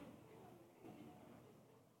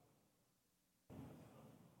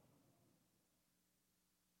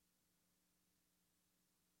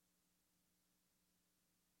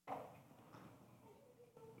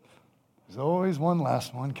There's always one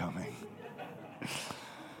last one coming.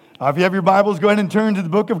 If you have your Bibles, go ahead and turn to the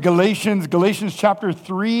book of Galatians. Galatians chapter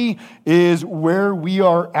 3 is where we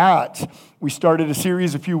are at. We started a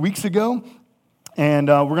series a few weeks ago, and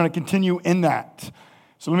we're going to continue in that.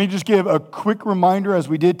 So let me just give a quick reminder, as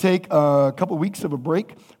we did take a couple weeks of a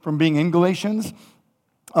break from being in Galatians.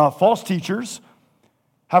 False teachers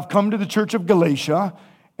have come to the church of Galatia,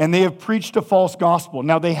 and they have preached a false gospel.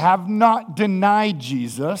 Now, they have not denied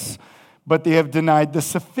Jesus, but they have denied the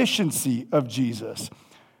sufficiency of Jesus.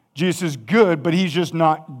 Jesus is good, but he's just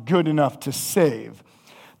not good enough to save.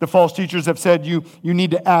 The false teachers have said you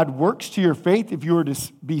need to add works to your faith if you are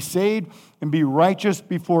to be saved and be righteous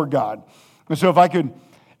before God. And so if I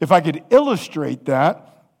could illustrate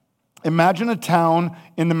that, imagine a town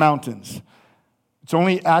in the mountains. It's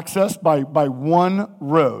only accessed by one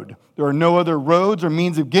road. There are no other roads or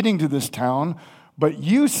means of getting to this town, but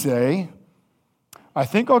you say, I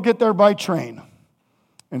think I'll get there by train.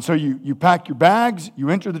 And so you pack your bags, you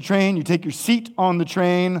enter the train, you take your seat on the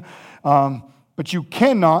train, but you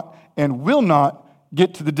cannot and will not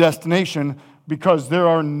get to the destination because there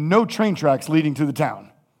are no train tracks leading to the town.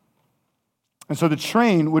 And so the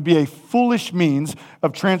train would be a foolish means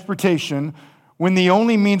of transportation when the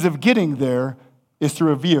only means of getting there is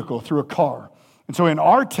through a vehicle, through a car. And so in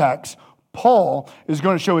our text, Paul is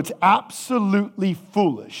going to show it's absolutely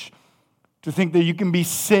foolish to think that you can be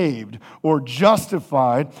saved or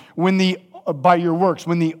justified by your works,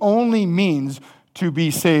 when the only means to be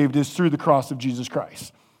saved is through the cross of Jesus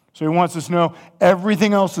Christ. So he wants us to know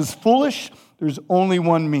everything else is foolish. There's only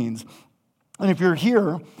one means. And if you're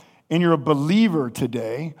here and you're a believer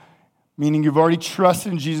today, meaning you've already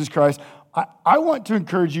trusted in Jesus Christ, I want to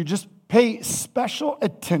encourage you, just pay special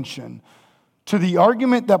attention to the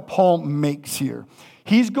argument that Paul makes here.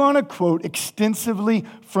 He's going to quote extensively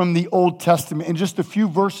from the Old Testament in just a few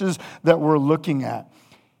verses that we're looking at.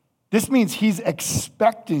 This means he's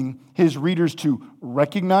expecting his readers to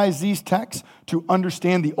recognize these texts, to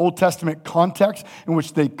understand the Old Testament context in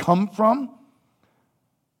which they come from.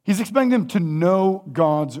 He's expecting them to know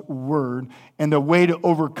God's word, and the way to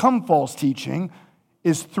overcome false teaching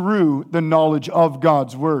is through the knowledge of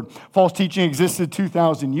God's word. False teaching existed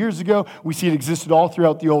 2,000 years ago. We see it existed all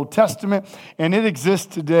throughout the Old Testament, and it exists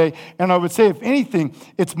today. And I would say, if anything,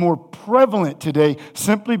 it's more prevalent today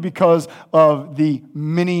simply because of the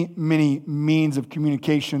many, many means of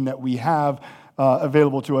communication that we have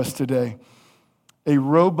available to us today. A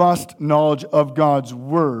robust knowledge of God's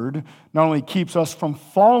word not only keeps us from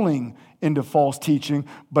falling into false teaching,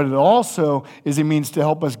 but it also is a means to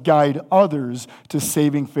help us guide others to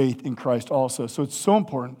saving faith in Christ also. So it's so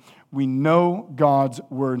important we know God's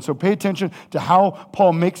word. And so pay attention to how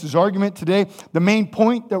Paul makes his argument today. The main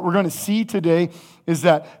point that we're going to see today is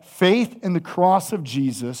that faith in the cross of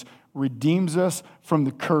Jesus redeems us from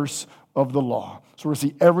the curse of the law. So we're going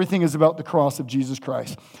to see everything is about the cross of Jesus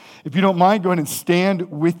Christ. If you don't mind, go ahead and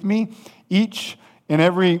stand with me. Each and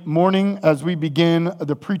every morning as we begin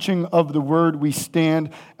the preaching of the word, we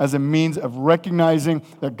stand as a means of recognizing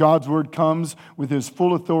that God's word comes with his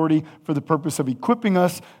full authority for the purpose of equipping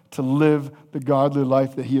us to live the godly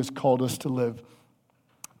life that he has called us to live.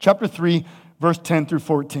 Chapter 3, verse 10 through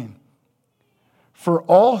 14. For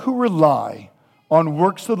all who rely on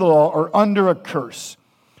works of the law are under a curse.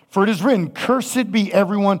 For it is written, cursed be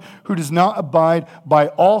everyone who does not abide by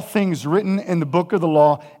all things written in the book of the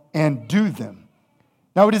law and do them.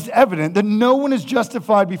 Now it is evident that no one is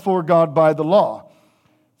justified before God by the law,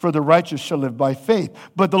 for the righteous shall live by faith.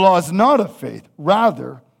 But the law is not of faith.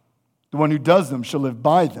 Rather, the one who does them shall live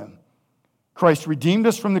by them. Christ redeemed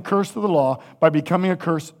us from the curse of the law by becoming a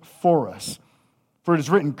curse for us. For it is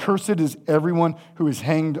written, cursed is everyone who is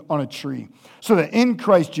hanged on a tree, so that in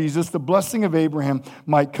Christ Jesus the blessing of Abraham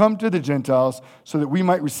might come to the Gentiles, so that we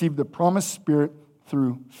might receive the promised Spirit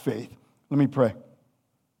through faith. Let me pray.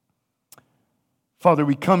 Father,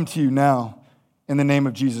 we come to you now in the name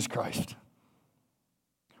of Jesus Christ.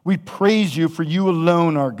 We praise you, for you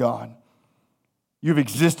alone are God. You've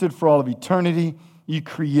existed for all of eternity. You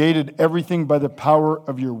created everything by the power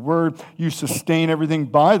of your word. You sustain everything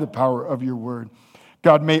by the power of your word.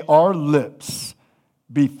 God, may our lips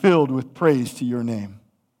be filled with praise to your name.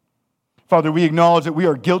 Father, we acknowledge that we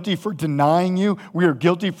are guilty for denying you. We are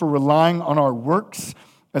guilty for relying on our works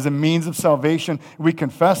as a means of salvation. We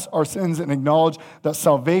confess our sins and acknowledge that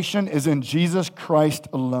salvation is in Jesus Christ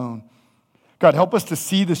alone. God, help us to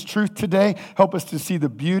see this truth today. Help us to see the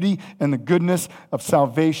beauty and the goodness of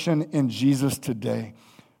salvation in Jesus today.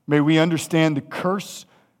 May we understand the curse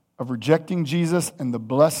of rejecting Jesus and the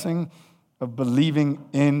blessing of believing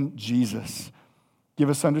in Jesus. Give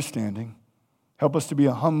us understanding. Help us to be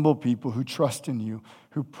a humble people who trust in you,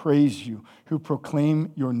 who praise you, who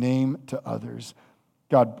proclaim your name to others.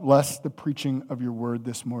 God, bless the preaching of your word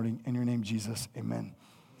this morning. In your name, Jesus, amen.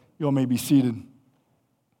 You all may be seated.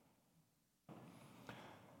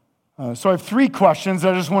 So I have three questions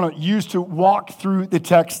that I just want to use to walk through the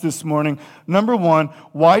text this morning. Number one,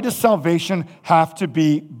 why does salvation have to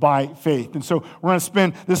be by faith? And so we're going to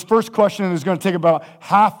spend this first question is going to take about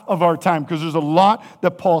half of our time because there's a lot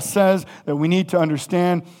that Paul says that we need to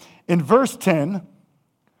understand. In verse 10,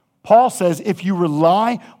 Paul says, if you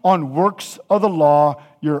rely on works of the law,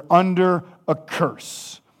 you're under a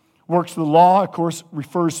curse. Works of the law, of course,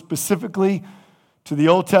 refers specifically to the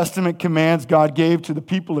Old Testament commands God gave to the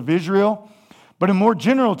people of Israel. But in more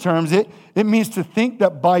general terms, it means to think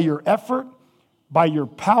that by your effort, by your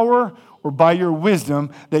power, or by your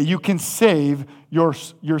wisdom, that you can save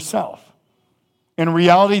yourself. In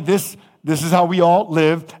reality, this is how we all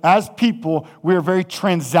live. As people, we are very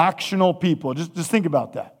transactional people. Just think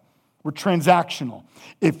about that. We're transactional.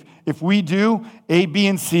 If we do A, B,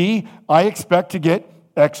 and C, I expect to get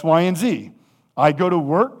X, Y, and Z. I go to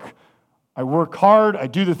work. I work hard, I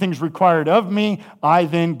do the things required of me, I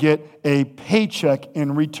then get a paycheck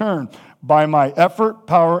in return. By my effort,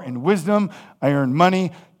 power, and wisdom, I earn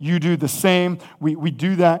money. You do the same. We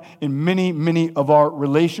do that in many, many of our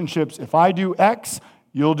relationships. If I do X,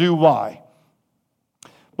 you'll do Y.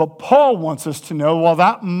 But Paul wants us to know, while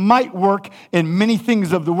that might work in many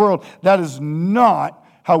things of the world, that is not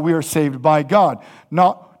how we are saved by God.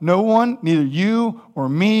 No one, neither you or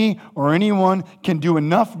me or anyone, can do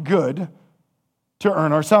enough good to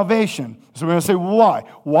earn our salvation. So we're going to say, why?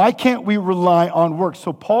 Why can't we rely on works?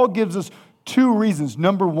 So Paul gives us two reasons.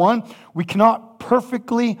 Number one, we cannot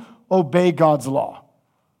perfectly obey God's law.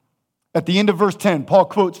 At the end of verse 10, Paul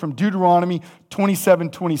quotes from Deuteronomy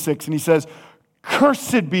 27:26, and he says,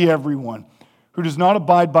 "Cursed be everyone who does not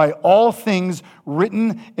abide by all things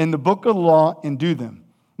written in the book of the law and do them."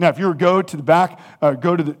 Now, if you were to go to the back,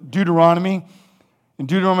 go to the Deuteronomy. In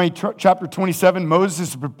Deuteronomy chapter 27, Moses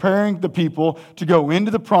is preparing the people to go into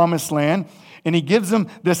the promised land, and he gives them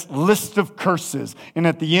this list of curses. And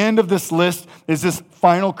at the end of this list is this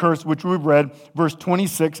final curse, which we've read, verse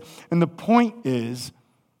 26. And the point is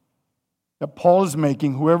that Paul is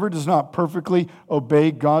making, whoever does not perfectly obey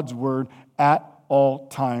God's word at all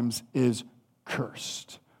times is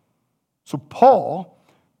cursed. So Paul,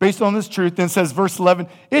 based on this truth, then says, verse 11,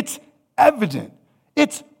 it's evident,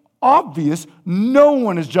 it's obvious, no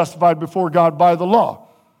one is justified before God by the law.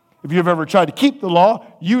 If you've ever tried to keep the law,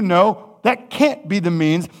 you know that can't be the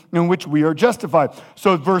means in which we are justified.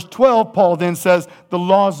 So verse 12, Paul then says, the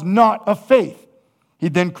law is not of faith. He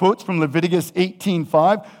then quotes from Leviticus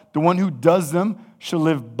 18:5, the one who does them shall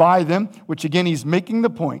live by them, which again, he's making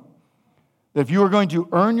the point that if you are going to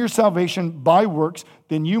earn your salvation by works,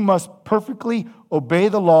 then you must perfectly obey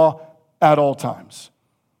the law at all times.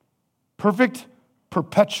 Perfect,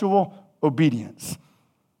 perpetual obedience.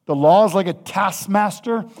 The law is like a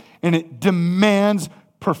taskmaster, and it demands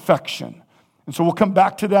perfection. And so we'll come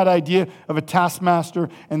back to that idea of a taskmaster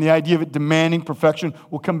and the idea of it demanding perfection.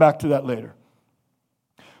 We'll come back to that later.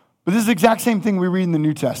 But this is the exact same thing we read in the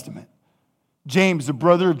New Testament. James, the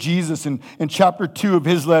brother of Jesus, in chapter 2 of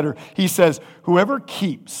his letter, he says, whoever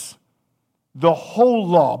keeps the whole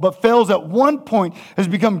law but fails at one point has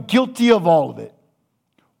become guilty of all of it.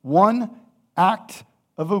 One act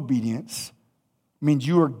of obedience means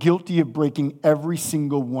you are guilty of breaking every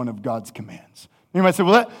single one of God's commands. You might say,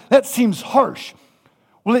 well, that seems harsh.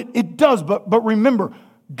 Well, it does, but remember,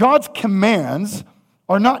 God's commands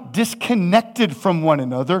are not disconnected from one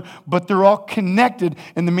another, but they're all connected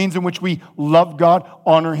in the means in which we love God,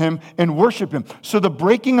 honor Him, and worship Him. So the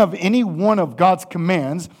breaking of any one of God's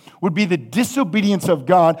commands would be the disobedience of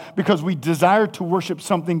God because we desire to worship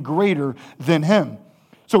something greater than Him.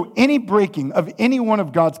 So any breaking of any one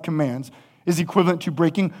of God's commands is equivalent to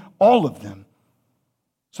breaking all of them.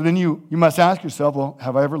 So then you must ask yourself, well,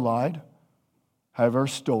 have I ever lied? Have I ever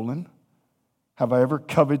stolen? Have I ever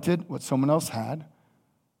coveted what someone else had?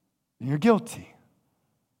 And you're guilty.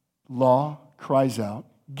 Law cries out,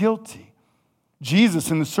 guilty.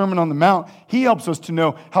 Jesus, in the Sermon on the Mount, he helps us to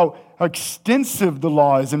know how extensive the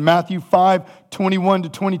law is. In Matthew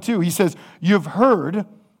 5:21-22, he says, you have heard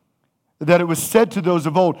that it was said to those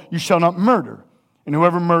of old, you shall not murder, and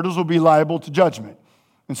whoever murders will be liable to judgment.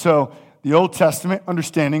 And so the Old Testament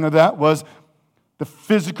understanding of that was the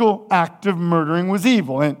physical act of murdering was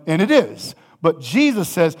evil, and it is. But Jesus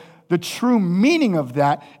says the true meaning of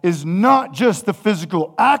that is not just the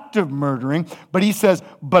physical act of murdering, but he says,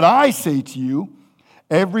 but I say to you,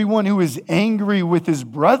 everyone who is angry with his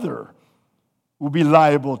brother will be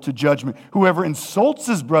liable to judgment. Whoever insults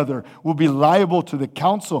his brother will be liable to the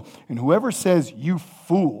council. And whoever says, you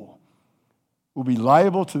fool, will be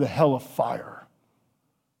liable to the hell of fire.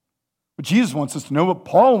 What Jesus wants us to know, what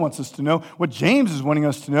Paul wants us to know, what James is wanting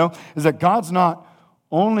us to know, is that God's not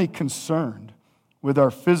only concerned with our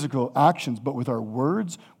physical actions, but with our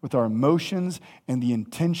words, with our emotions, and the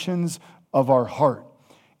intentions of our heart.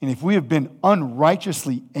 And if we have been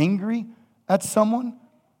unrighteously angry at someone,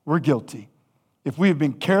 we're guilty. If we have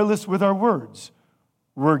been careless with our words,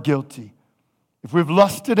 we're guilty. If we've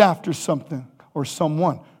lusted after something or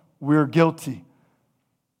someone, we're guilty.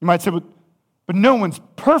 You might say, but no one's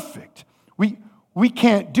perfect. We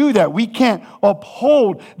can't do that. We can't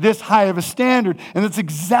uphold this high of a standard. And that's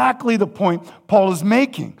exactly the point Paul is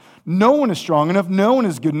making. No one is strong enough. No one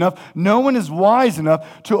is good enough. No one is wise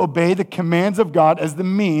enough to obey the commands of God as the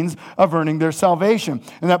means of earning their salvation.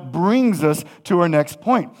 And that brings us to our next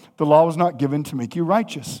point. The law was not given to make you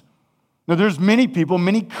righteous. Now, there's many people,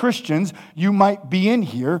 many Christians, you might be in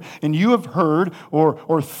here, and you have heard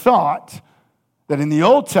or thought that in the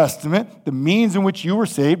Old Testament, the means in which you were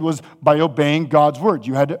saved was by obeying God's word.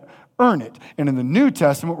 You had to earn it. And in the New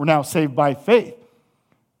Testament, we're now saved by faith.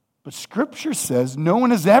 But Scripture says no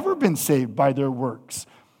one has ever been saved by their works,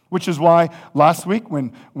 which is why last week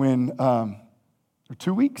or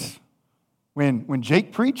 2 weeks, when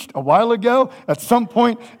Jake preached a while ago, at some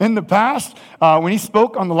point in the past, when he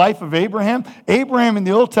spoke on the life of Abraham in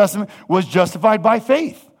the Old Testament was justified by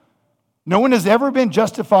faith. No one has ever been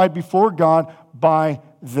justified before God by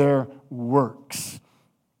their works.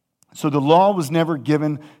 So the law was never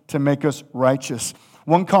given to make us righteous.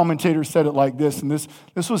 One commentator said it like this, and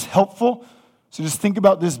this was helpful. So just think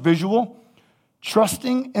about this visual.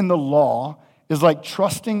 Trusting in the law is like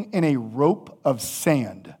trusting in a rope of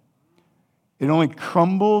sand. It only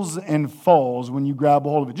crumbles and falls when you grab a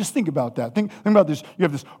hold of it. Just think about that. Think about this. You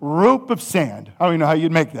have this rope of sand. I don't even know how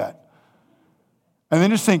you'd make that. And then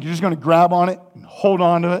just think, you're just going to grab on it and hold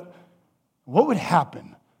on to it. What would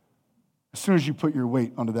happen as soon as you put your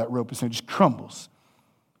weight onto that rope of sand? It just crumbles.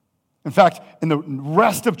 In fact, in the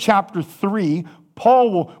rest of chapter 3,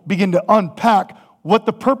 Paul will begin to unpack what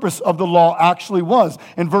the purpose of the law actually was.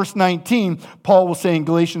 In verse 19, Paul will say in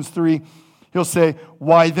Galatians 3, he'll say,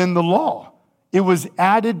 why then the law? It was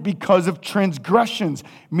added because of transgressions,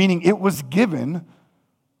 meaning it was given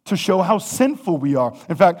to show how sinful we are.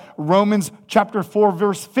 In fact, Romans chapter 4,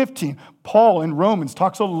 verse 15, Paul in Romans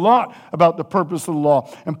talks a lot about the purpose of the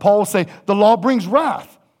law. And Paul will say, the law brings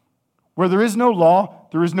wrath. Where there is no law,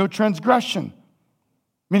 there is no transgression.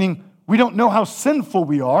 Meaning, we don't know how sinful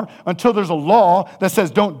we are until there's a law that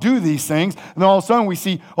says don't do these things. And then all of a sudden we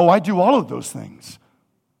see, oh, I do all of those things.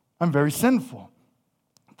 I'm very sinful.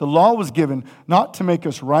 The law was given not to make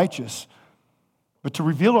us righteous, but to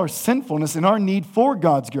reveal our sinfulness and our need for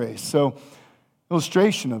God's grace. So,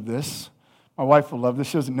 illustration of this. My wife will love this.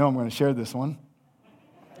 She doesn't know I'm going to share this one.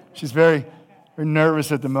 She's very, very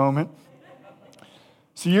nervous at the moment.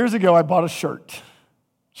 So years ago, I bought a shirt.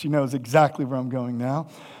 She knows exactly where I'm going now.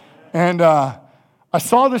 And I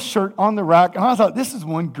saw this shirt on the rack, and I thought, this is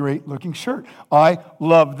one great-looking shirt. I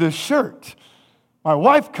love this shirt. My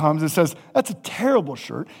wife comes and says, that's a terrible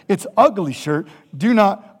shirt. It's an ugly shirt. Do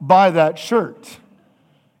not buy that shirt.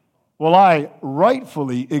 Well, I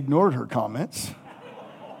rightfully ignored her comments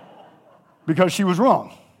because she was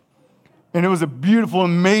wrong. And it was a beautiful,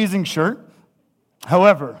 amazing shirt.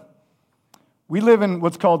 However, we live in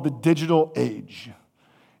what's called the digital age.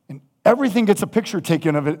 And everything gets a picture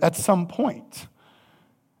taken of it at some point.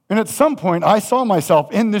 And at some point, I saw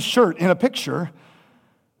myself in this shirt in a picture.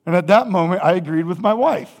 And at that moment, I agreed with my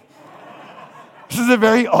wife. This is a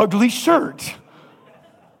very ugly shirt.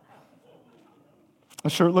 The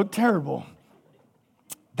shirt looked terrible.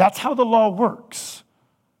 That's how the law works.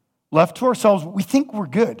 Left to ourselves, we think we're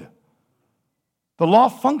good. The law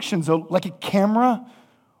functions like a camera,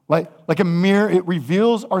 like a mirror. It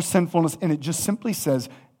reveals our sinfulness, and it just simply says,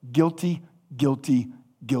 guilty, guilty,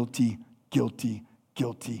 guilty, guilty,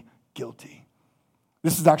 guilty, guilty.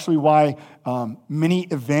 This is actually why many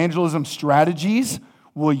evangelism strategies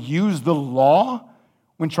will use the law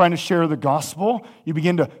when trying to share the gospel. You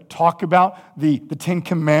begin to talk about the 10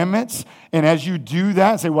 Commandments, and as you do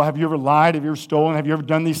that, say, well, have you ever lied? Have you ever stolen? Have you ever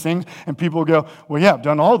done these things? And people will go, well, yeah, I've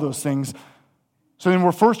done all those things. So then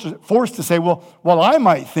we're forced to say, well, I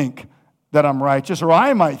might think that I'm righteous, or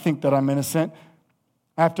I might think that I'm innocent,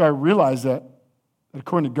 after I realize that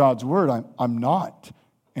according to God's word, I'm not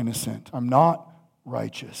innocent. I'm not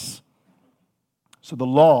righteous. So the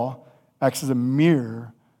law acts as a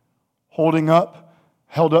mirror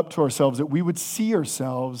held up to ourselves, that we would see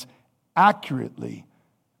ourselves accurately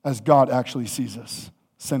as God actually sees us,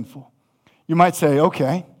 sinful. You might say,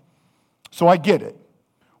 okay, so I get it.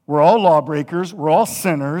 We're all lawbreakers, we're all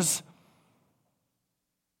sinners,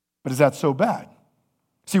 but is that so bad?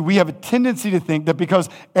 See, we have a tendency to think that because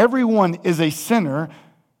everyone is a sinner,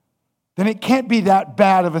 then it can't be that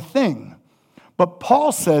bad of a thing. But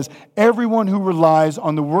Paul says everyone who relies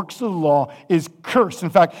on the works of the law is cursed. In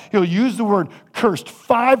fact, he'll use the word cursed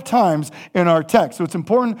 5 times in our text. So it's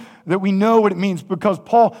important that we know what it means because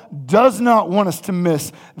Paul does not want us to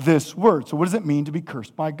miss this word. So what does it mean to be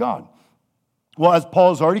cursed by God? Well, as Paul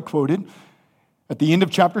has already quoted, at the end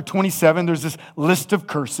of chapter 27, there's this list of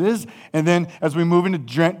curses. And then as we move into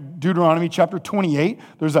Deuteronomy chapter 28,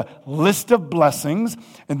 there's a list of blessings.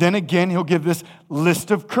 And then again, he'll give this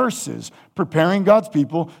list of curses, preparing God's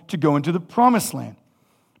people to go into the promised land.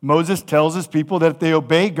 Moses tells his people that if they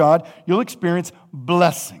obey God, you'll experience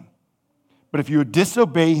blessing. But if you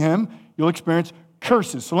disobey him, you'll experience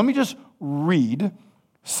curses. So let me just read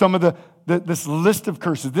some of this list of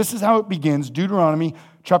curses. This is how it begins, Deuteronomy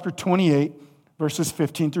chapter 28, verses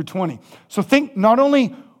 15 through 20. So think not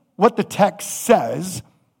only what the text says,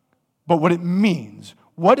 but what it means.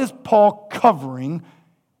 What is Paul covering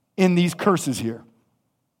in these curses here?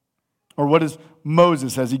 Or what is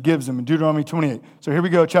Moses as he gives them in Deuteronomy 28? So here we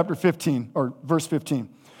go, chapter 15, or verse 15.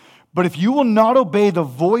 But if you will not obey the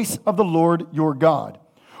voice of the Lord your God,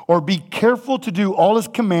 or be careful to do all his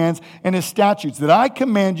commands and his statutes that I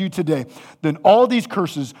command you today, then all these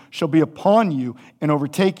curses shall be upon you and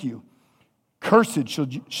overtake you. Cursed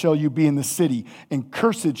shall you be in the city, and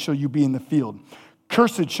cursed shall you be in the field.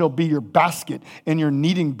 Cursed shall be your basket and your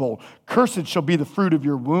kneading bowl. Cursed shall be the fruit of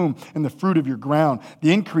your womb and the fruit of your ground,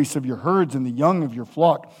 the increase of your herds and the young of your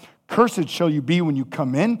flock. Cursed shall you be when you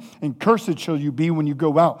come in, and cursed shall you be when you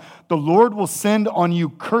go out. The Lord will send on you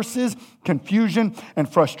curses, confusion, and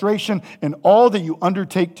frustration in all that you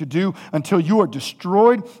undertake to do until you are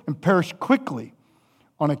destroyed and perish quickly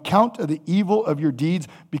on account of the evil of your deeds,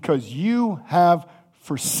 because you have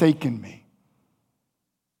forsaken me.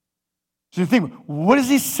 So you think, what is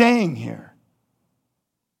he saying here?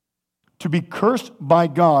 To be cursed by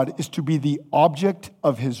God is to be the object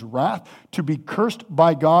of his wrath. To be cursed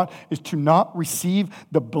by God is to not receive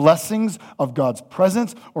the blessings of God's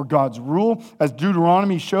presence or God's rule. As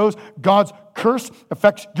Deuteronomy shows, God's curse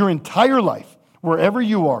affects your entire life. Wherever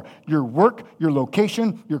you are, your work, your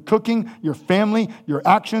location, your cooking, your family, your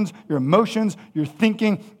actions, your emotions, your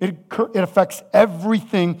thinking, it affects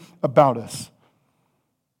everything about us.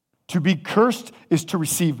 To be cursed is to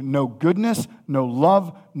receive no goodness, no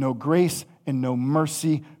love, no grace, and no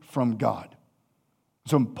mercy from God.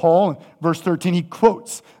 So in Paul, in verse 13, he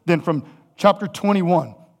quotes then from chapter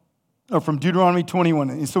 21, or from Deuteronomy 21.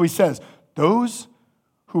 And so he says, those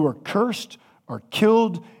who are cursed are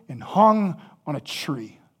killed and hung on a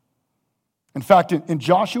tree. In fact, in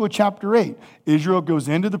Joshua chapter 8, Israel goes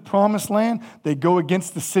into the promised land. They go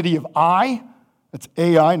against the city of Ai. That's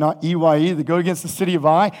Ai, not E-Y-E. They go against the city of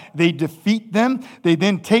Ai. They defeat them. They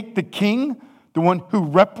then take the king, the one who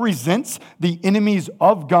represents the enemies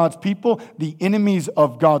of God's people, the enemies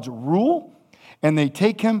of God's rule, and they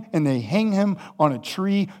take him and they hang him on a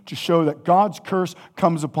tree to show that God's curse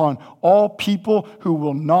comes upon all people who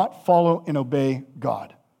will not follow and obey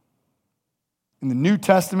God. In the New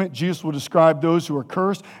Testament, Jesus will describe those who are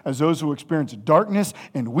cursed as those who experience darkness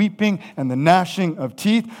and weeping and the gnashing of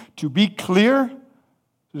teeth. To be clear,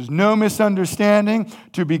 there's no misunderstanding.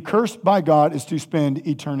 To be cursed by God is to spend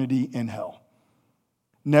eternity in hell,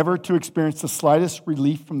 never to experience the slightest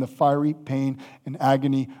relief from the fiery pain and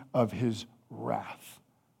agony of his wrath.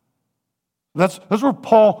 That's where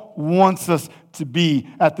Paul wants us to be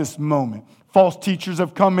at this moment. False teachers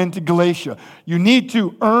have come into Galatia. You need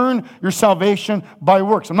to earn your salvation by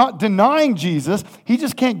works. I'm not denying Jesus. He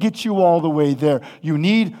just can't get you all the way there. You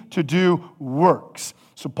need to do works.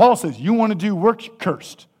 So Paul says, you want to do works, you're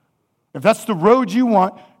cursed. If that's the road you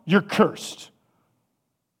want, you're cursed.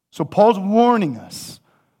 So Paul's warning us.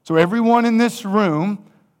 So everyone in this room,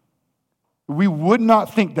 we would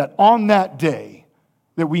not think that on that day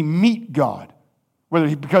that we meet God,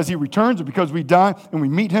 whether because he returns or because we die and we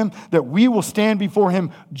meet him, that we will stand before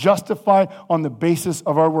him justified on the basis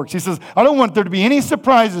of our works. He says, I don't want there to be any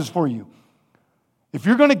surprises for you. If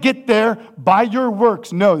you're going to get there by your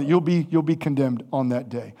works, know that you'll be condemned on that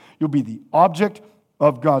day. You'll be the object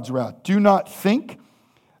of God's wrath. Do not think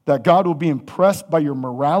that God will be impressed by your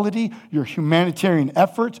morality, your humanitarian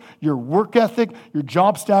efforts, your work ethic, your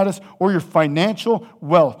job status, or your financial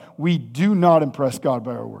wealth. We do not impress God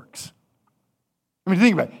by our works. I mean,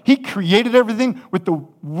 think about it. He created everything with the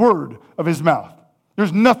word of his mouth.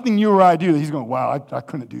 There's nothing you or I do that he's going, wow, I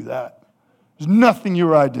couldn't do that. There's nothing you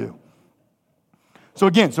or I do. So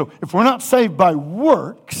again, if we're not saved by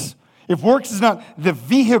works, if works is not the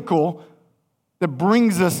vehicle that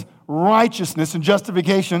brings us righteousness and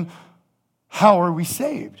justification, how are we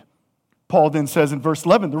saved? Paul then says in verse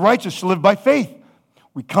 11, the righteous shall live by faith.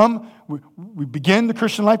 We begin the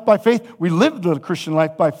Christian life by faith. We live the Christian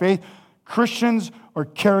life by faith. Christians are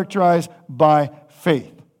characterized by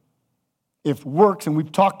faith. If works, and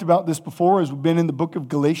we've talked about this before as we've been in the book of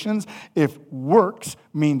Galatians, if works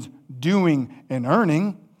means doing and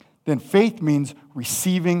earning, then faith means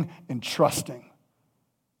receiving and trusting.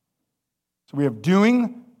 So we have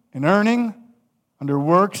doing and earning under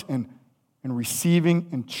works and receiving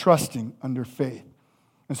and trusting under faith.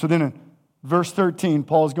 And so then in verse 13,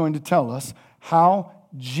 Paul is going to tell us how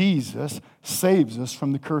Jesus saves us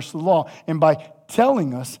from the curse of the law. And by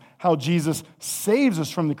telling us how Jesus saves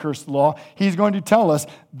us from the curse of the law, he's going to tell us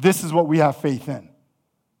this is what we have faith in.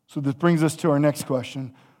 So this brings us to our next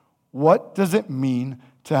question. What does it mean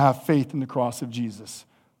to have faith in the cross of Jesus?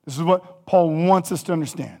 This is what Paul wants us to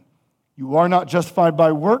understand. You are not justified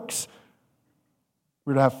by works.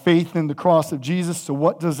 We're to have faith in the cross of Jesus. So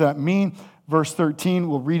what does that mean? Verse 13,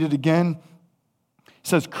 we'll read it again. It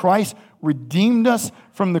says, Christ redeemed us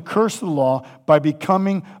from the curse of the law by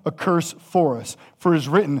becoming a curse for us. For it is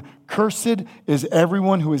written, cursed is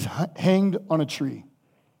everyone who is hanged on a tree.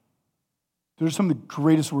 Those are some of the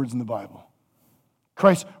greatest words in the Bible.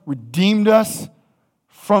 Christ redeemed us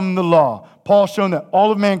from the law. Paul's shown that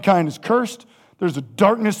all of mankind is cursed. There's a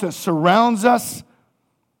darkness that surrounds us.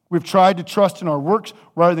 We've tried to trust in our works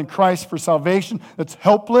rather than Christ for salvation. That's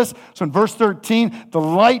helpless. So in verse 13, the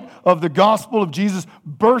light of the gospel of Jesus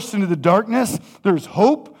bursts into the darkness. There's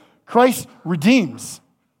hope. Christ redeems.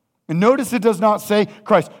 And notice it does not say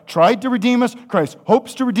Christ tried to redeem us. Christ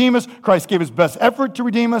hopes to redeem us. Christ gave his best effort to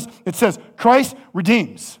redeem us. It says Christ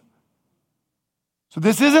redeems. So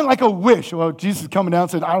this isn't like a wish. Well, Jesus is coming down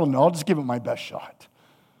and said, I don't know, I'll just give it my best shot.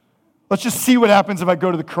 Let's just see what happens if I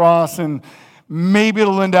go to the cross and maybe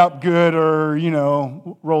it'll end up good or,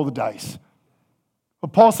 roll the dice.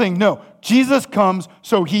 But Paul's saying, no, Jesus comes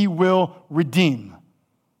so he will redeem.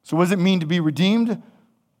 So what does it mean to be redeemed?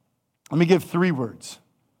 Let me give 3 words.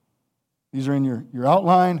 These are in your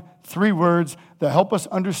outline. 3 words that help us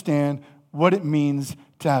understand what it means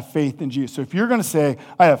to have faith in Jesus. So if you're going to say,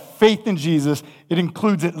 I have faith in Jesus, it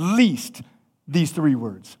includes at least these 3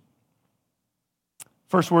 words.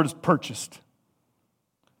 First word is purchased.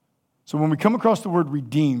 So when we come across the word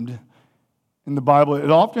redeemed in the Bible,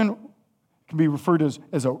 it often can be referred to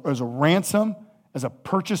as a ransom, as a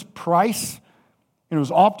purchase price. And it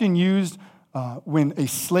was often used when a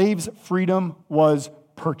slave's freedom was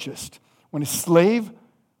purchased. When a slave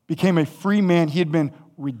became a free man, he had been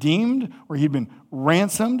redeemed or he'd been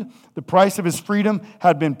ransomed. The price of his freedom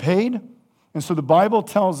had been paid. And so the Bible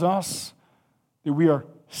tells us that we are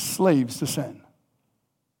slaves to sin.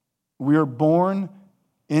 We are born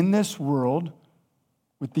in this world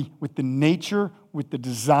with the nature, with the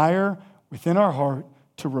desire within our heart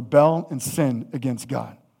to rebel and sin against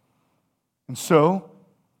God. And so,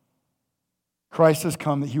 Christ has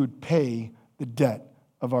come that he would pay the debt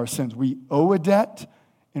of our sins. We owe a debt,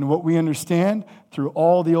 and what we understand through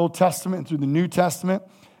all the Old Testament and through the New Testament,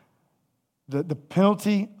 the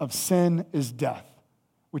penalty of sin is death,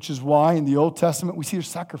 which is why in the Old Testament we see there's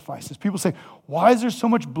sacrifices. People say, why is there so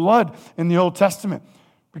much blood in the Old Testament?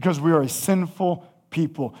 Because we are a sinful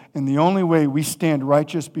people, and the only way we stand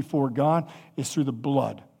righteous before God is through the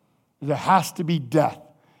blood. There has to be death.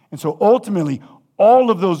 And so ultimately, all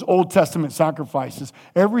of those Old Testament sacrifices,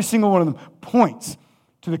 every single one of them points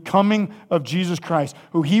to the coming of Jesus Christ,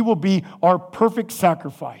 who he will be our perfect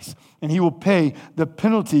sacrifice, and he will pay the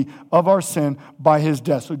penalty of our sin by his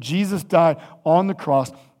death. So Jesus died on the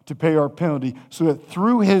cross to pay our penalty so that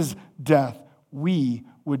through his death, we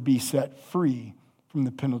would be set free from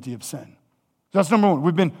the penalty of sin. So that's number 1.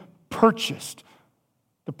 We've been purchased.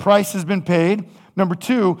 The price has been paid. Number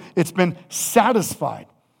 2, it's been satisfied.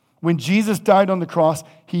 When Jesus died on the cross,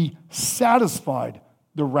 he satisfied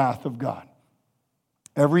the wrath of God.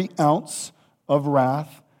 Every ounce of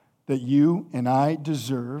wrath that you and I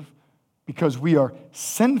deserve because we are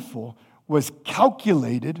sinful was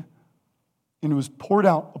calculated and it was poured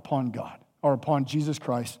out upon God or upon Jesus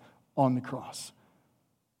Christ on the cross.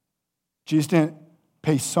 Jesus didn't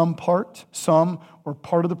pay some or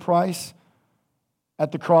part of the price.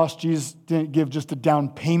 At the cross, Jesus didn't give just a down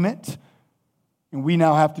payment, and we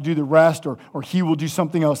now have to do the rest, or he will do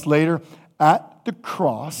something else later. At the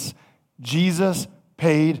cross, Jesus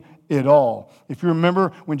paid it all. If you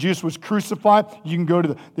remember when Jesus was crucified, you can go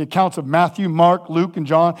to the accounts of Matthew, Mark, Luke, and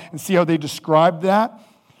John and see how they describe that.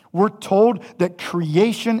 We're told that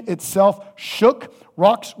creation itself shook,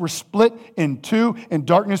 rocks were split in two, and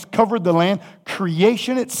darkness covered the land.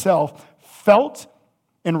 Creation itself felt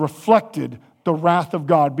and reflected the wrath of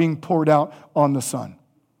God being poured out on the Son.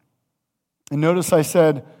 And notice I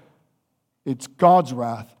said it's God's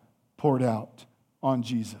wrath poured out on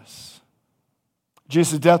Jesus.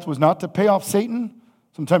 Jesus' death was not to pay off Satan.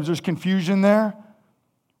 Sometimes there's confusion there.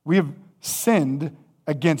 We have sinned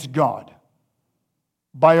against God.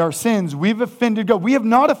 By our sins, we've offended God. We have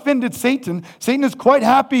not offended Satan. Satan is quite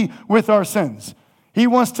happy with our sins. He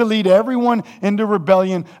wants to lead everyone into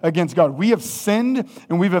rebellion against God. We have sinned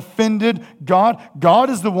and we've offended God. God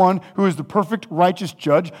is the one who is the perfect righteous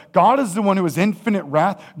judge. God is the one who has infinite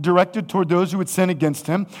wrath directed toward those who would sin against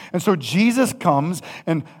him. And so Jesus comes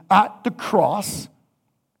and at the cross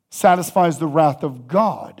satisfies the wrath of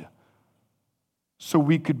God so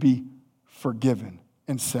we could be forgiven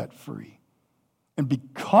and set free. And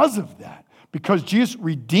because of that, because Jesus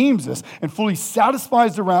redeems us and fully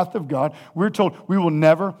satisfies the wrath of God, we're told we will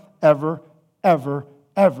never, ever, ever,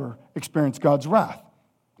 ever experience God's wrath.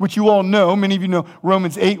 Which you all know, many of you know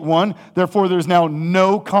Romans 8:1, therefore there's now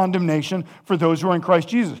no condemnation for those who are in Christ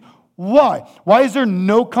Jesus. Why? Why is there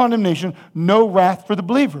no condemnation, no wrath for the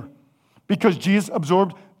believer? Because Jesus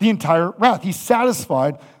absorbed the entire wrath. He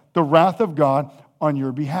satisfied the wrath of God on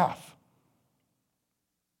your behalf.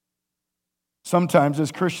 Sometimes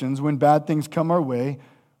as Christians, when bad things come our way,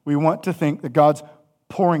 we want to think that God's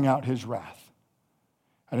pouring out his wrath.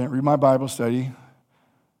 I didn't read my Bible study.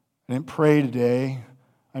 I didn't pray today.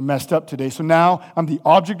 I messed up today. So now I'm the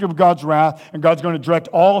object of God's wrath, and God's going to direct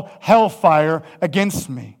all hellfire against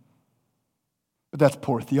me. But that's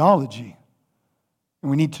poor theology. And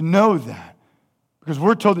we need to know that. Because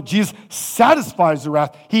we're told that Jesus satisfies the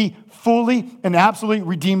wrath. He fully and absolutely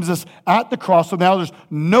redeems us at the cross. So now there's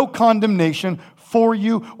no condemnation for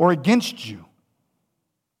you or against you.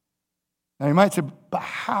 Now you might say, but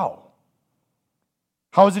how?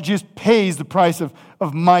 How is it Jesus pays the price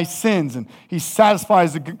of my sins and he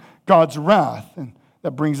satisfies God's wrath? And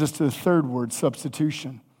that brings us to the third word,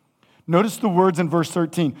 substitution. Notice the words in verse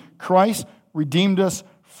 13. Christ redeemed us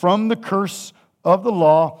from the curse of the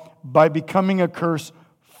law by becoming a curse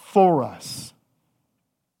for us.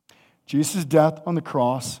 Jesus' death on the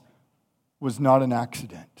cross was not an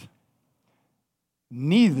accident.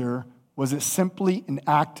 Neither was it simply an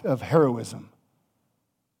act of heroism.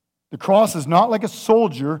 The cross is not like a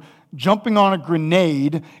soldier jumping on a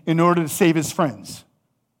grenade in order to save his friends.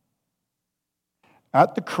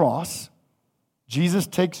 At the cross, Jesus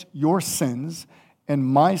takes your sins and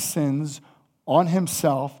my sins on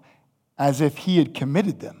himself as if he had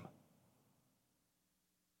committed them.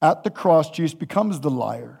 At the cross, Jesus becomes the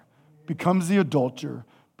liar, becomes the adulterer,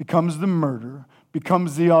 becomes the murderer,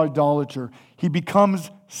 becomes the idolater. He becomes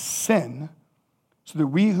sin so that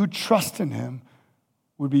we who trust in him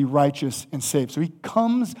would be righteous and saved. So he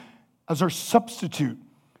comes as our substitute.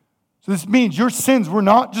 So this means your sins were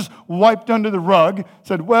not just wiped under the rug,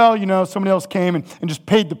 said, well, somebody else came and just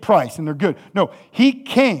paid the price and they're good. No, he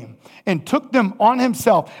came and took them on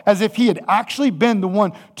himself as if he had actually been the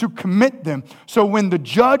one to commit them. So when the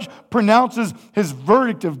judge pronounces his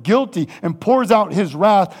verdict of guilty and pours out his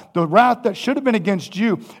wrath, the wrath that should have been against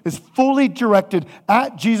you is fully directed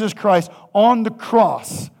at Jesus Christ on the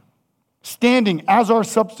cross, standing as our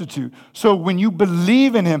substitute. So when you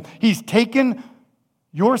believe in him, he's taken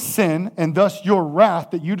your sin and thus your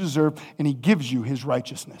wrath that you deserve, and he gives you his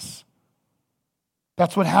righteousness.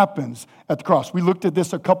 That's what happens at the cross. We looked at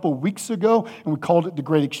this a couple weeks ago, and we called it the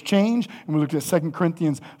Great Exchange, and we looked at 2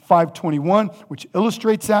 Corinthians 5:21, which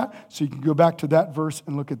illustrates that, so you can go back to that verse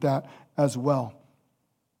and look at that as well.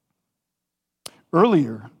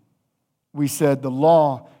 Earlier, we said the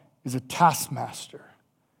law is a taskmaster.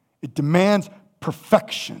 It demands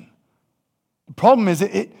perfection. The problem is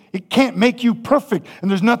it can't make you perfect, and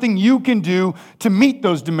there's nothing you can do to meet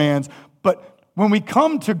those demands. But when we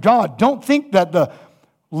come to God, don't think that the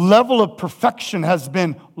level of perfection has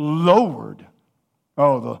been lowered.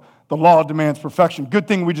 Oh, the law demands perfection. Good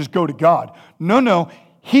thing we just go to God. No,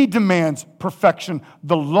 he demands perfection.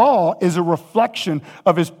 The law is a reflection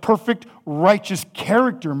of his perfect, righteous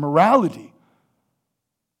character, morality.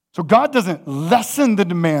 So God doesn't lessen the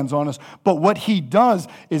demands on us, but what he does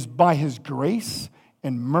is by his grace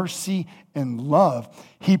and mercy and love,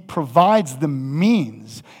 he provides the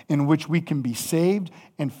means in which we can be saved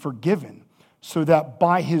and forgiven, so that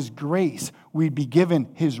by his grace we'd be given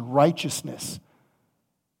his righteousness.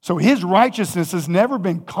 So his righteousness has never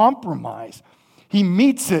been compromised. He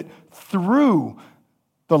meets it through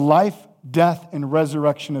the life, death, and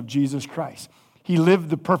resurrection of Jesus Christ. He lived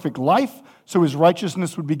the perfect life, so his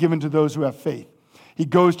righteousness would be given to those who have faith. He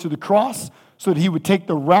goes to the cross so that he would take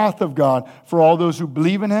the wrath of God for all those who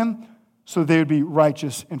believe in him, so they would be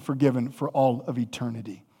righteous and forgiven for all of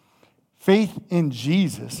eternity. Faith in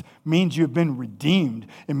Jesus means you have been redeemed.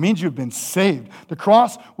 It means you've been saved. The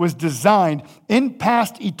cross was designed in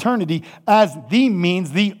past eternity as the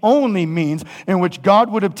means, the only means, in which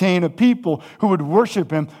God would obtain a people who would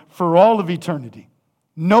worship him for all of eternity.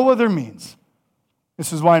 No other means.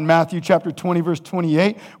 This is why in Matthew chapter 20, verse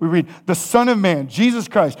 28, we read, the Son of Man, Jesus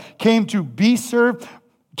Christ, came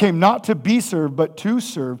not to be served, but to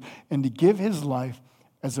serve, and to give his life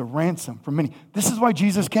as a ransom for many. This is why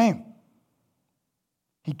Jesus came.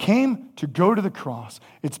 He came to go to the cross.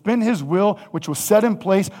 It's been his will, which was set in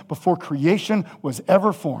place before creation was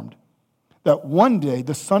ever formed, that one day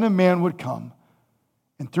the Son of Man would come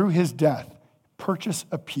and through his death purchase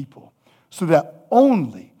a people, so that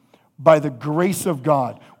only by the grace of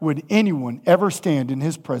God would anyone ever stand in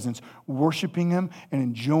his presence, worshiping him and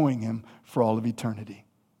enjoying him for all of eternity.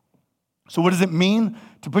 So what does it mean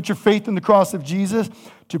to put your faith in the cross of Jesus?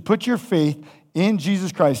 To put your faith in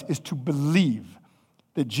Jesus Christ is to believe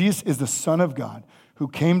that Jesus is the Son of God who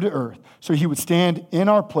came to earth so he would stand in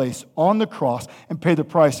our place on the cross and pay the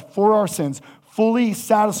price for our sins, fully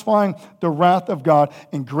satisfying the wrath of God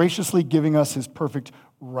and graciously giving us his perfect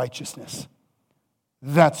righteousness.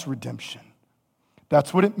 That's redemption.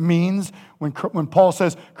 That's what it means when Paul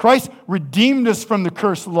says, Christ redeemed us from the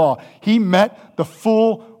curse of the law. He met the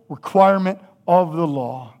full requirement of the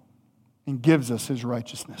law and gives us his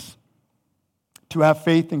righteousness. To have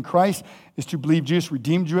faith in Christ is to believe Jesus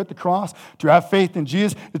redeemed you at the cross. To have faith in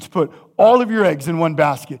Jesus is to put all of your eggs in one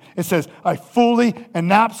basket. It says, I fully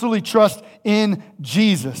and absolutely trust in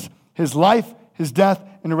Jesus, his life, his death,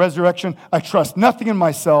 and the resurrection. I trust nothing in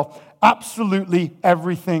myself, absolutely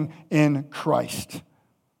everything in Christ.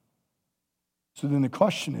 So then the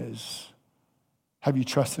question is, have you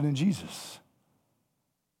trusted in Jesus?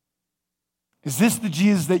 Is this the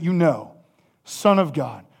Jesus that you know, Son of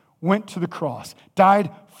God, went to the cross,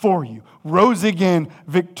 died for you, rose again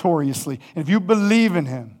victoriously? And if you believe in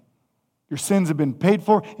him, your sins have been paid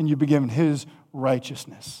for and you've been given his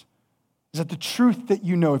righteousness. Is that the truth that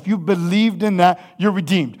you know? If you believed in that, you're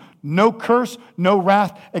redeemed. No curse, no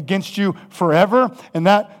wrath against you forever. And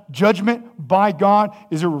that judgment by God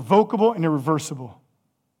is irrevocable and irreversible.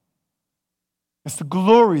 It's the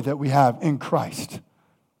glory that we have in Christ.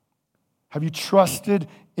 Have you trusted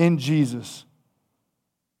in Jesus?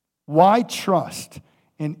 Why trust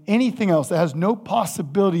in anything else that has no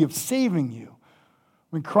possibility of saving you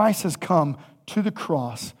when Christ has come to the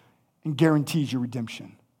cross and guarantees your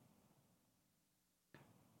redemption?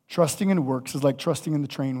 Trusting in works is like trusting in the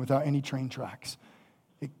train without any train tracks.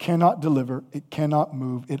 It cannot deliver. It cannot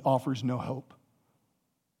move. It offers no hope.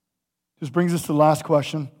 This brings us to the last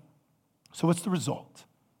question. So what's the result?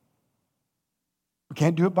 We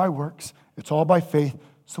can't do it by works. It's all by faith.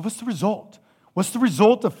 So what's the result? What's the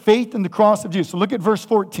result of faith in the cross of Jesus? So look at verse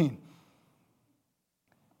 14.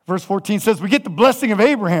 Verse 14 says, we get the blessing of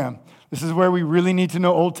Abraham. This is where we really need to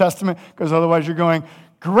know Old Testament, because otherwise you're going,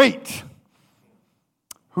 great.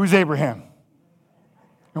 Who's Abraham?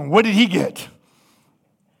 And what did he get?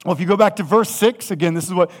 Well, if you go back to verse 6, again, this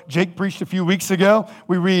is what Jake preached a few weeks ago.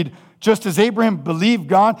 We read, just as Abraham believed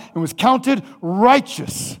God and was counted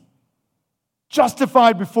righteous,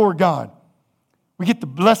 justified before God. We get the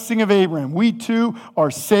blessing of Abraham. We too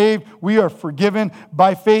are saved. We are forgiven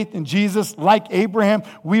by faith in Jesus. Like Abraham,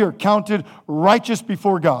 we are counted righteous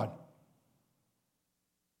before God.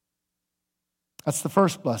 That's the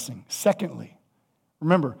first blessing. Secondly,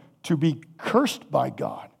 remember, to be cursed by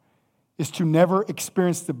God is to never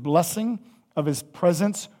experience the blessing of his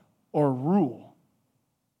presence or rule.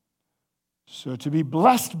 So to be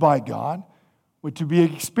blessed by God would to be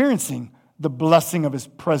experiencing the blessing of his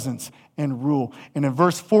presence and rule. And in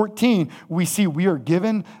verse 14, we see we are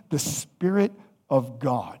given the Spirit of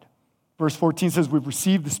God. Verse 14 says we've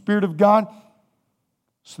received the Spirit of God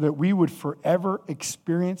so that we would forever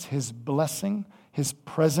experience his blessing, his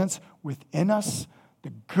presence within us,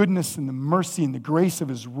 the goodness and the mercy and the grace of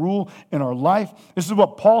his rule in our life. This is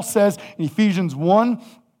what Paul says in Ephesians 1.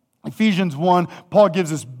 Ephesians 1, Paul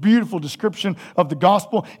gives this beautiful description of the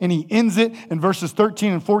gospel, and he ends it in verses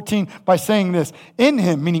 13 and 14 by saying this, in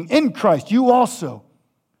him, meaning in Christ, you also,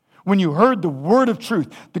 when you heard the word of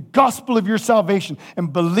truth, the gospel of your salvation,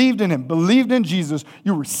 and believed in him, believed in Jesus,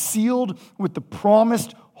 you were sealed with the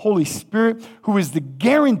promised Holy Spirit, who is the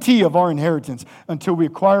guarantee of our inheritance until we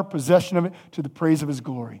acquire possession of it to the praise of his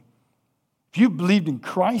glory. If you've believed in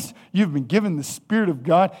Christ, you've been given the Spirit of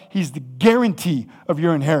God. He's the guarantee of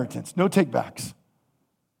your inheritance. No takebacks.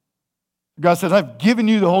 God says, I've given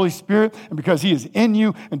you the Holy Spirit, and because he is in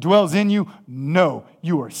you and dwells in you, know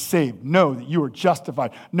you are saved. Know that you are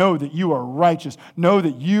justified. Know that you are righteous. Know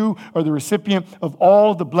that you are the recipient of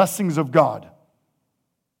all the blessings of God.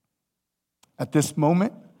 At this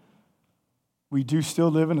moment, we do still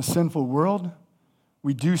live in a sinful world.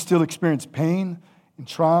 We do still experience pain and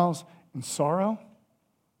trials and sorrow.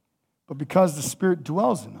 But because the Spirit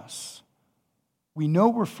dwells in us, we know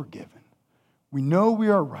we're forgiven. We know we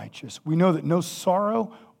are righteous. We know that no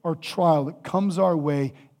sorrow or trial that comes our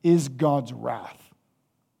way is God's wrath.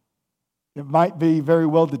 It might be very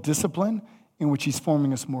well the discipline in which he's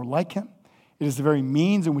forming us more like him. It is the very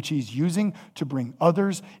means in which he's using to bring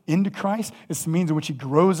others into Christ. It's the means in which he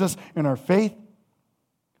grows us in our faith.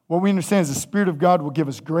 What we understand is the Spirit of God will give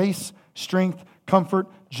us grace, strength, comfort,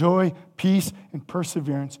 joy, peace, and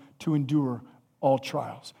perseverance to endure all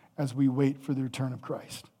trials as we wait for the return of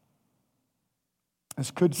Christ.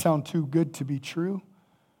 This could sound too good to be true.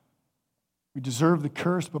 We deserve the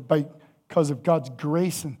curse, but because of God's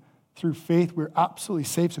grace and through faith, we're absolutely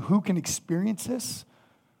safe. So who can experience this?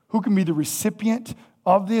 Who can be the recipient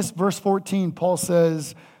of this? Verse 14, Paul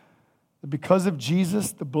says that because of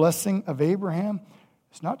Jesus, the blessing of Abraham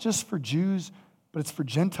is not just for Jews, but it's for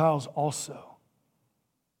Gentiles also.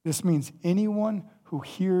 This means anyone who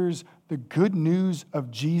hears the good news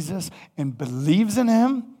of Jesus and believes in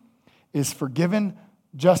him is forgiven,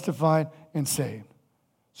 justified, and saved.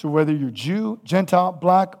 So whether you're Jew, Gentile,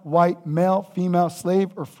 black, white, male, female, slave,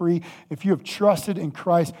 or free, if you have trusted in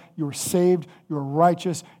Christ, you are saved, you are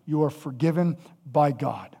righteous, you are forgiven by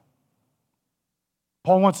God.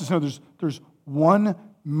 Paul wants us to know there's one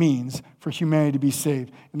means for humanity to be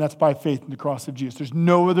saved, and that's by faith in the cross of Jesus. There's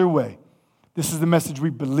no other way. This is the message we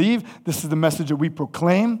believe. This is the message that we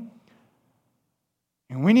proclaim.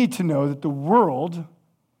 And we need to know that the world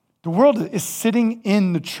is sitting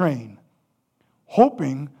in the train,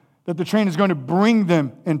 hoping that the train is going to bring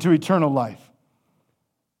them into eternal life.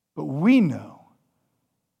 But we know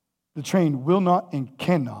the train will not and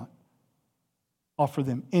cannot offer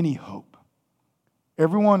them any hope.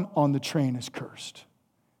 Everyone on the train is cursed.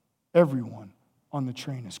 Everyone on the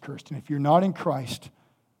train is cursed. And if you're not in Christ,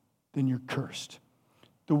 then you're cursed.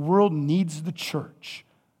 The world needs the church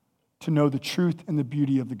to know the truth and the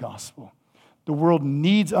beauty of the gospel. The world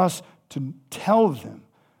needs us to tell them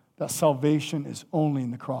that salvation is only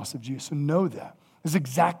in the cross of Jesus. So know that. This is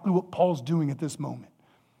exactly what Paul's doing at this moment.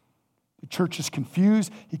 The church is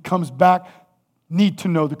confused. He comes back, need to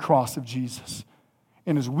know the cross of Jesus.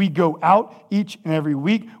 And as we go out each and every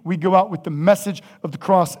week, we go out with the message of the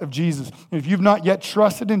cross of Jesus. And if you've not yet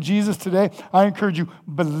trusted in Jesus today, I encourage you,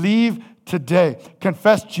 believe today.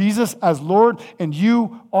 Confess Jesus as Lord, and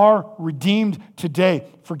you are redeemed today.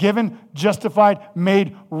 Forgiven, justified,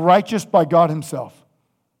 made righteous by God himself.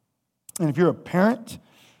 And if you're a parent,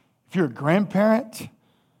 if you're a grandparent,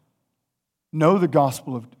 know the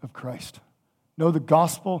gospel of Christ. Know the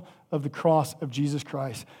gospel of the cross of Jesus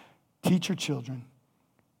Christ. Teach your children,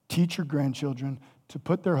 teach your grandchildren to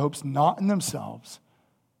put their hopes not in themselves,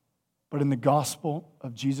 but in the gospel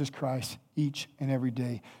of Jesus Christ each and every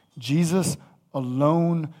day. Jesus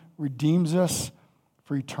alone redeems us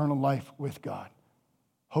for eternal life with God.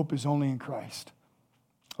 Hope is only in Christ.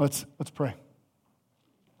 Let's pray.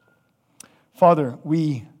 Father,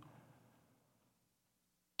 we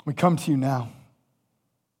come to you now.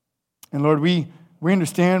 And Lord, we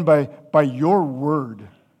understand by your word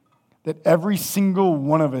that every single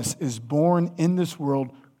one of us is born in this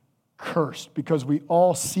world cursed because we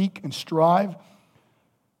all seek and strive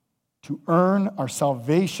to earn our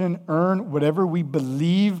salvation, earn whatever we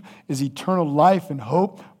believe is eternal life and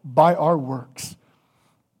hope by our works.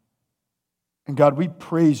 And God, we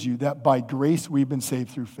praise you that by grace we've been saved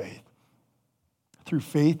through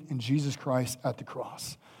faith in Jesus Christ at the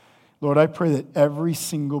cross. Lord, I pray that every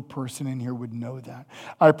single person in here would know that.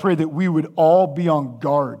 I pray that we would all be on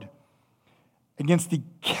guard against the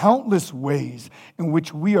countless ways in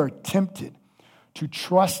which we are tempted to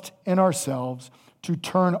trust in ourselves, to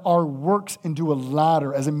turn our works into a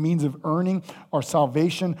ladder as a means of earning our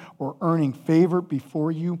salvation or earning favor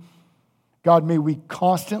before you. God, may we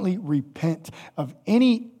constantly repent of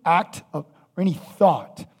any act or any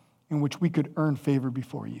thought in which we could earn favor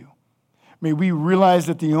before you. May we realize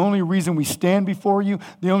that the only reason we stand before you,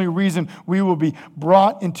 the only reason we will be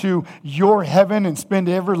brought into your heaven and spend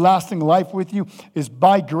everlasting life with you is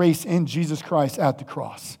by grace in Jesus Christ at the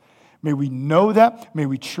cross. May we know that, may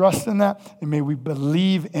we trust in that, and may we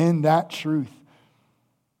believe in that truth.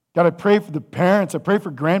 God, I pray for the parents, I pray for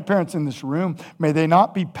grandparents in this room. May they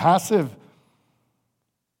not be passive,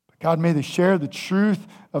 but God, may they share the truth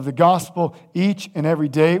of the gospel each and every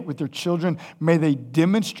day with their children. May they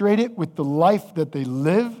demonstrate it with the life that they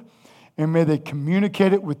live, and may they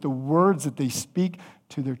communicate it with the words that they speak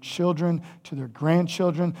to their children, to their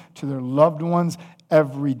grandchildren, to their loved ones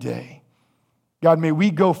every day. God, may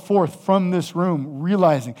we go forth from this room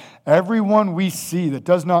realizing everyone we see that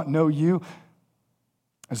does not know you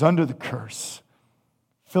is under the curse.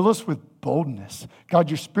 Fill us with boldness. God,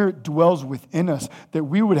 your Spirit dwells within us, that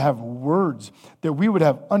we would have words, that we would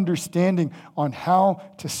have understanding on how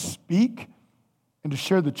to speak and to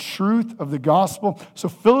share the truth of the gospel. So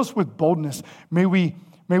fill us with boldness. May we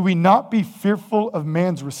not be fearful of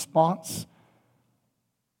man's response,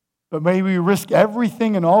 but may we risk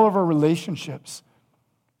everything in all of our relationships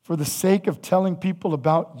for the sake of telling people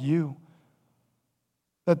about you.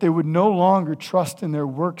 That they would no longer trust in their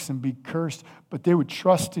works and be cursed, but they would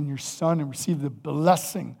trust in your Son and receive the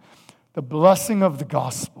blessing. The blessing of the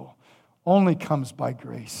gospel only comes by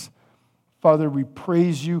grace. Father, we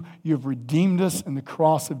praise you. You have redeemed us in the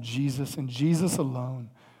cross of Jesus and Jesus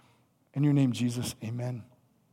alone. In your name, Jesus, amen.